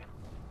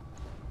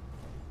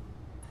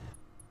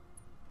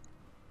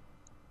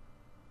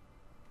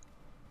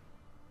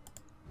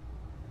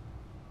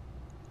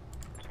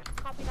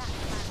 Copy that,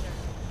 Commander.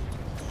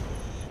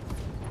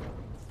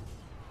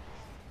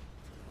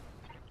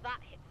 That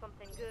hit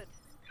something good.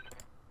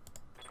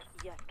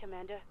 Yes,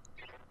 Commander.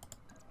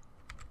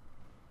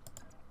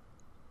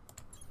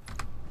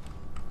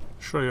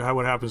 Show you how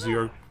what happens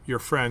to your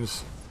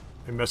friends.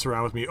 They mess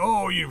around with me.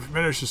 Oh, you've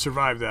managed to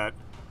survive that.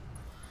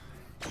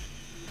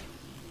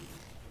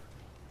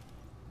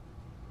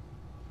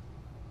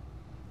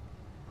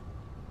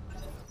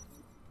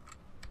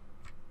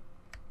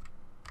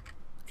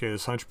 Okay,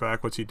 this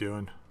hunchback, what's he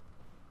doing?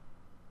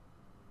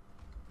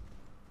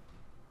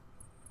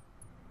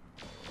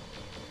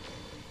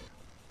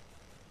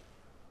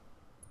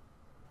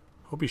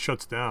 Hope he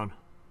shuts down.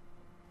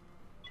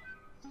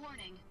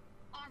 Warning.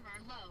 Armor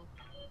low.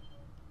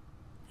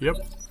 Yep.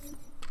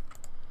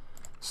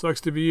 Sucks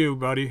to be you,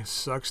 buddy.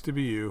 Sucks to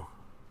be you.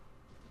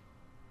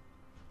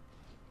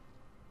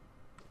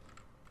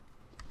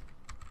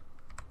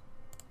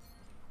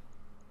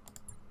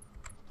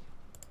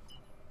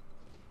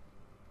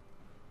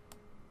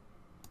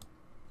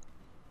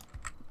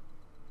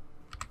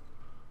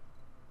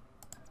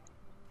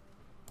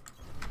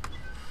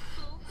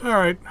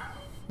 Alright,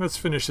 let's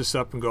finish this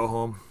up and go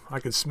home.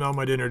 I can smell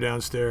my dinner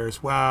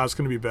downstairs. Wow, it's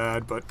going to be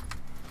bad, but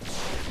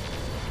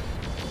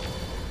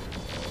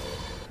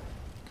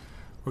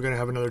we're going to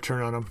have another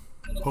turn on him,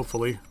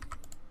 hopefully.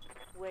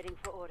 Waiting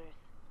for orders.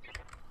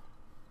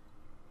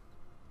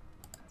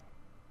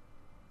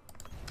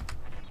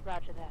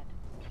 Roger that.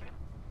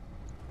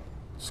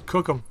 Let's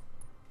cook him.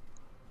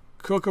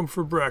 Cook him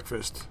for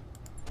breakfast.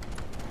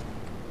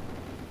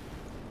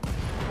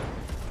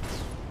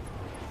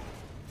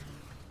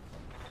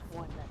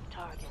 One less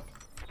target.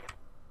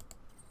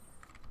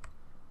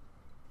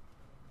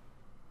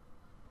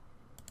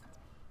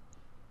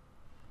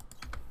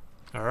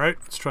 Alright,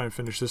 let's try and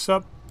finish this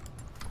up.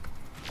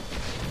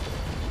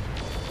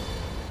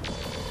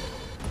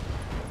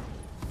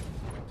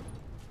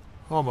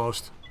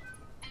 Almost.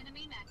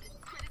 Enemy mech.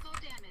 Critical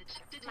damage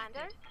detected.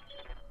 Commander?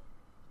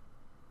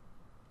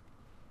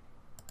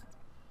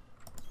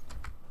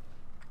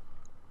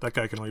 That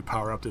guy can only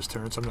power up this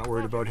turn, so I'm not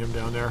worried about him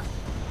down there.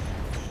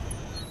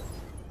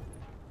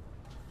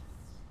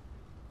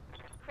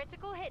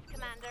 Critical hit,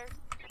 Commander.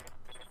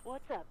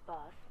 What's up,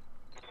 boss?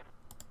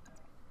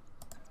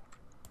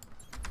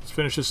 Let's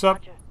finish this up.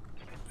 Roger.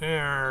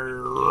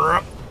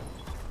 There.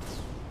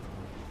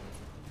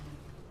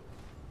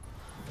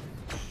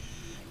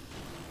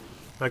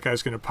 That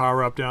guy's going to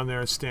power up down there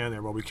and stand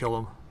there while we kill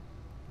him.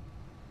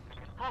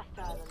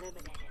 Hostile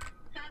eliminated.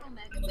 Battle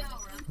mech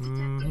power up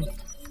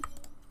detected.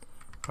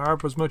 Power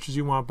up as much as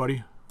you want,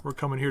 buddy. We're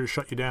coming here to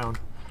shut you down.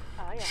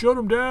 Oh, yeah. Shut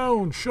him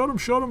down! Shut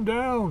him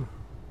down!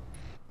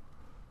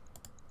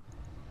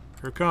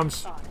 Here it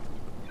comes. On it.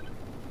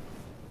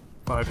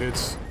 5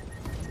 hits.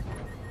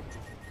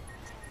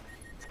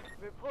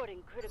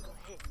 Reporting critical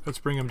hit. Let's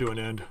bring him to an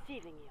end.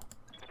 Receiving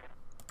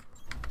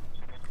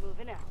you.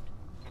 Moving out.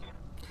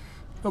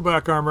 No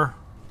back armor.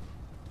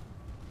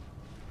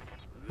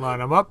 Line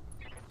him up.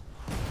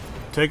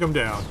 Take him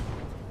down.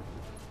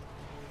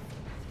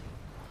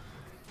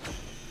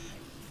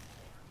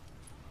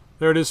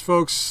 There it is,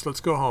 folks. Let's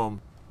go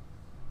home.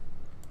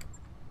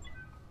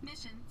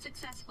 Mission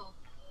successful.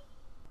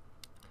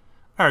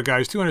 Alright,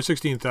 guys.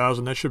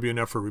 216,000. That should be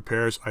enough for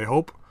repairs, I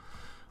hope.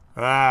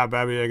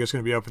 Babby Egg is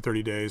going to be up for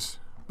 30 days.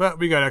 But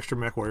we got extra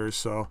mech warriors,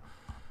 so...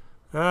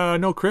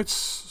 no crits,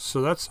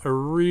 so that's a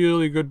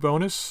really good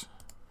bonus.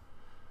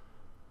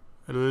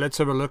 Let's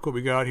have a look what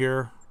we got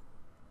here.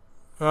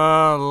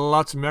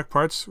 Lots of mech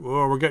parts.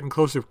 Whoa, we're getting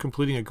close to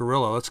completing a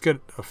gorilla. Let's get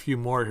a few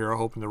more here, I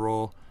hope, in the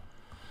roll.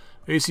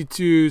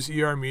 AC2s,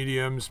 ER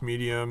mediums,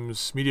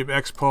 medium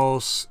X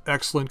pulse,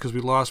 excellent because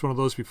we lost one of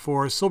those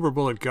before. Silver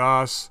bullet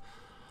Gauss,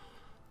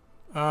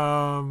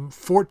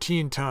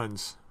 14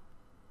 tons.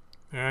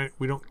 All right,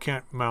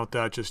 can't mount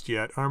that just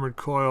yet. Armored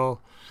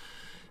coil,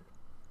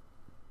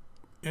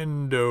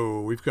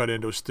 Endo. We've got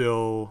Endo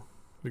still.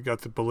 We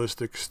got the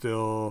ballistic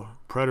still.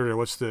 Predator.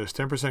 What's this?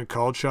 10%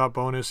 called shot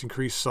bonus,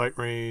 increased sight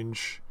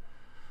range.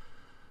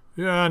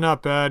 Yeah,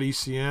 not bad.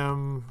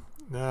 ECM.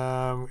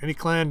 Any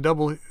clan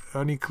double?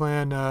 Any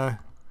clan?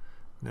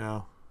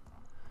 No.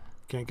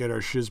 Can't get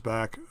our shiz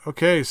back.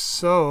 Okay,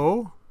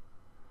 so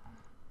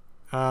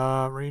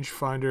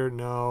rangefinder.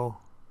 No.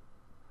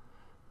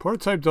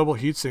 Prototype double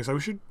heatsinks. We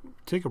should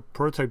take a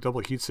prototype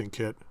double heatsink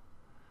kit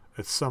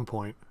at some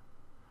point.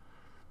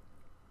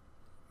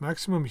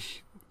 Maximum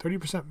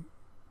 30%,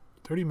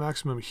 30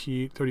 maximum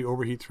heat, 30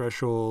 overheat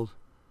threshold.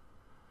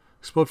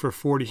 Explode for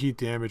 40 heat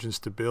damage and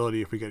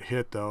stability if we get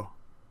hit, though.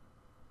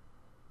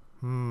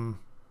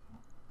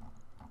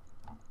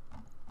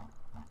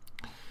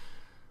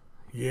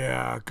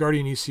 Yeah,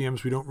 Guardian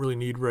ECMs we don't really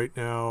need right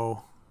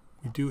now.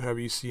 We do have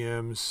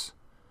ECMs.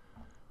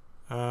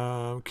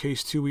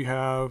 Case 2 we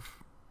have.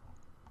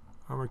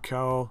 Armored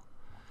cowl.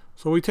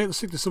 So let's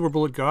take the silver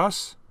bullet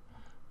Gauss.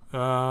 We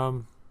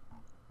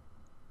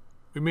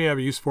may have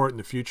a use for it in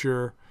the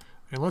future.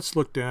 And let's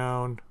look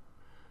down.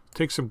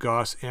 Take some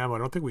Gauss ammo. I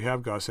don't think we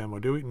have Gauss ammo,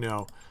 do we?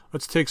 No.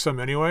 Let's take some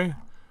anyway.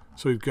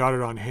 So we've got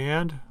it on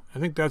hand. I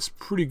think that's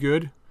pretty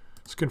good.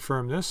 Let's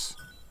confirm this.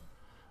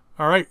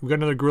 Alright, we've got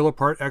another gorilla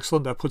part.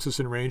 Excellent. That puts us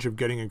in range of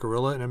getting a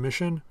gorilla in a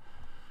mission.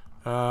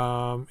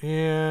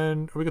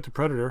 And we got the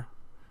Predator.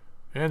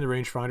 And the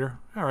rangefinder.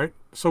 Alright.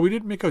 So we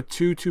didn't make out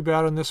too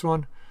bad on this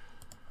one.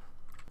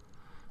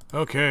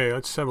 Okay,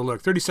 let's have a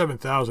look.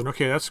 37,000.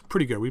 Okay, that's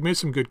pretty good. We made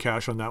some good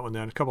cash on that one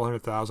then. A couple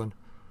 100,000.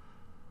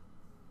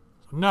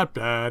 So not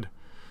bad.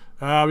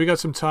 We got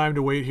some time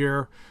to wait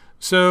here.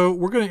 So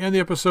we're going to end the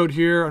episode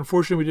here.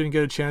 Unfortunately, we didn't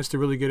get a chance to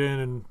really get in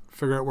and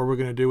figure out what we're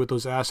going to do with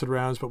those acid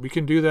rounds, but we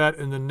can do that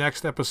in the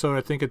next episode.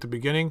 I think at the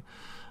beginning,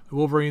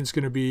 Wolverine's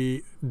going to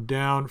be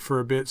down for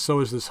a bit.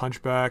 So is this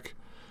Hunchback.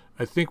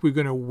 I think we're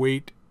going to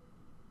wait.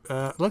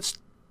 Since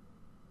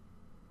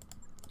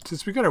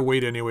we got to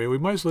wait anyway, we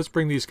might as well let's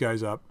bring these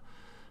guys up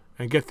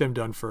and get them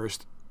done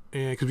first.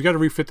 And because we got to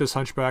refit this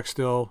Hunchback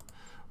still,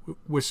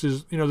 which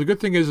is, you know, the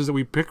good thing is that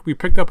we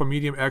picked up a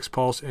medium X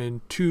pulse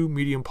and 2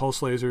 medium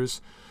pulse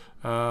lasers,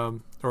 or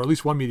at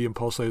least 1 medium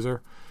pulse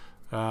laser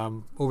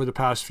over the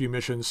past few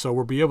missions. So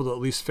we'll be able to at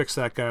least fix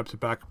that guy up to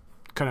back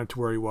kind of to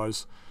where he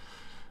was.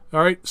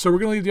 All right, so we're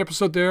going to leave the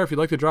episode there. If you'd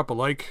like to drop a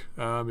like,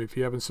 if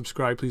you haven't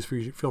subscribed, please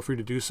feel free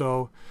to do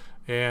so.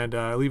 And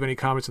leave any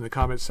comments in the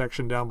comment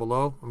section down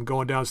below. I'm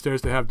going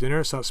downstairs to have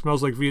dinner, so it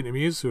smells like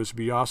Vietnamese, so it should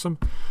be awesome.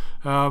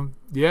 Yeah,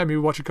 maybe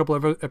watch a couple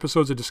of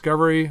episodes of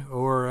Discovery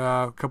or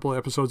a couple of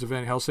episodes of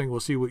Van Helsing.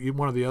 We'll see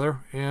one or the other.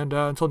 And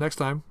until next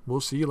time,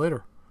 we'll see you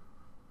later.